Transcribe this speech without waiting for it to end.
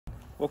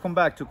Welcome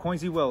back to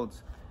Coinsy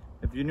Welds.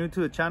 If you're new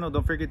to the channel,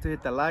 don't forget to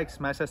hit the like,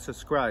 smash that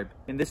subscribe.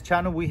 In this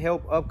channel, we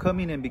help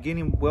upcoming and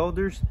beginning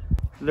welders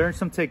learn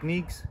some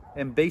techniques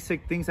and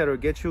basic things that will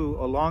get you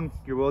along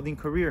your welding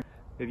career.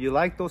 If you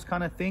like those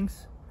kind of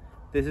things,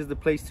 this is the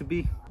place to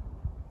be.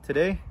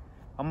 Today,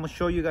 I'm going to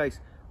show you guys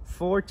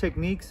 4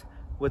 techniques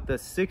with the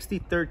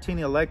 60-13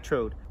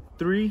 electrode.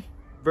 3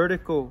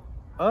 vertical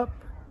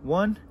up,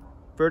 1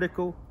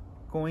 vertical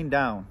going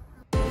down.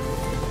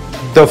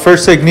 The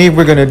first technique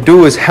we're going to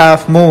do is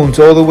half moons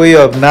all the way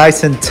up,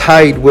 nice and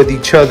tight with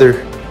each other.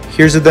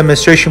 Here's a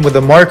demonstration with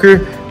a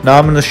marker. Now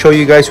I'm going to show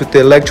you guys with the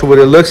electrode what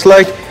it looks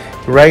like.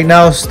 Right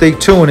now, stay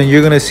tuned and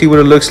you're going to see what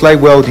it looks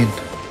like welding.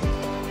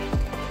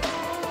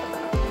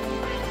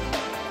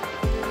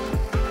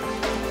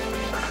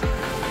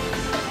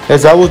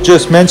 As I was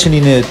just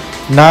mentioning it,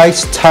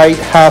 nice tight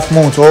half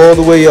moons all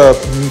the way up,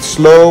 and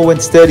slow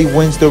and steady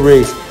wins the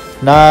race.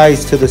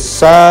 Nice to the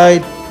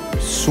side,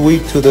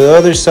 sweep to the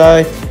other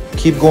side,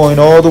 keep going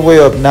all the way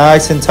up,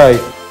 nice and tight.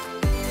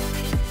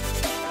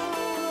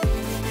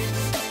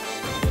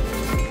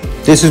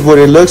 This is what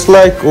it looks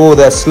like. Oh,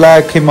 that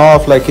slag came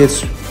off like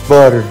it's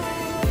butter.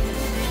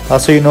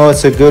 That's how you know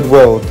it's a good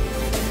weld.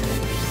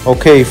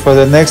 Okay, for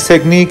the next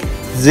technique,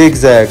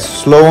 zigzags,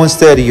 slow and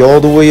steady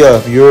all the way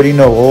up. You already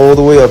know, all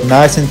the way up,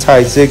 nice and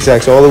tight,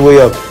 zigzags all the way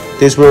up.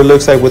 This is what it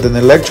looks like with an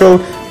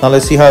electrode. Now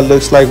let's see how it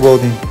looks like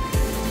welding.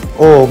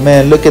 Oh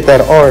man, look at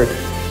that arc.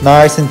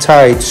 Nice and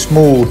tight,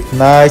 smooth,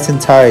 nice and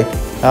tight,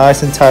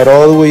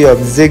 all the way up,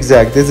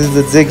 zigzag. This is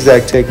the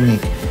zigzag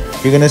technique.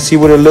 You're gonna see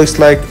what it looks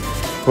like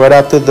right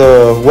after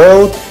the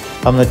weld.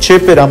 I'm gonna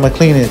chip it, I'm gonna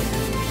clean it.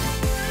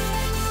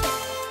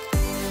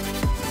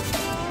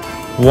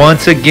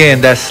 Once again,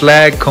 that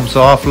slag comes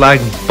off like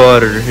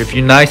butter. If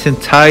you're nice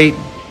and tight,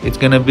 it's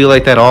gonna be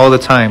like that all the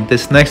time.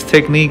 This next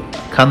technique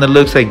kind of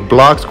looks like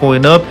blocks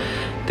going up.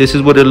 This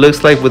is what it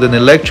looks like with an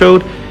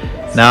electrode.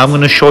 Now I'm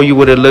going to show you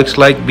what it looks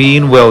like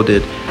being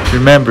welded.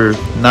 Remember,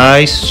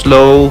 nice,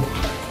 slow,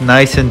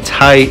 nice and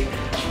tight,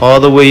 all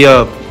the way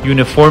up.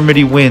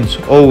 Uniformity wins,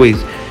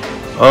 always.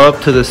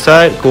 Up to the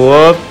side, go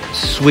up,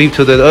 sweep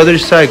to the other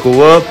side,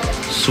 go up,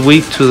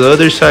 sweep to the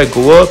other side,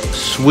 go up,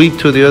 sweep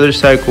to the other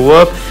side, go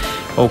up.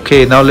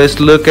 Okay, now let's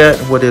look at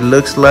what it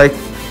looks like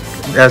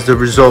as the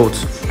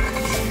results.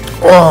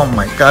 Oh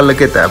my God,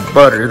 look at that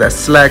butter. That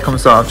slag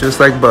comes off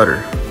just like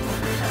butter.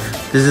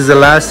 This is the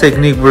last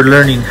technique we're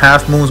learning,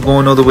 half moons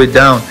going all the way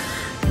down.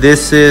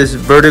 This is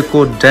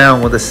vertical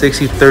down with a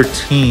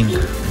 60-13.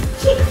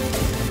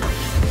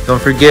 Don't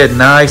forget,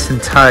 nice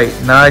and tight,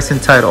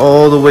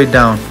 all the way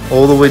down,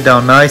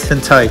 nice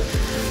and tight.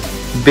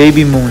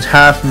 Baby moons,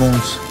 half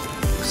moons,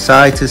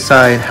 side to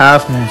side,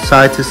 half moons,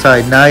 side to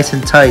side, nice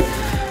and tight.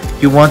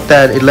 You want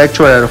that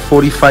electrode at a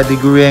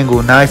 45-degree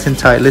angle, nice and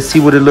tight. Let's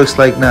see what it looks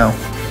like now.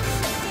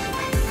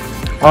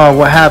 Oh,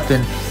 what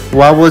happened?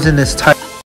 Why wasn't this tight?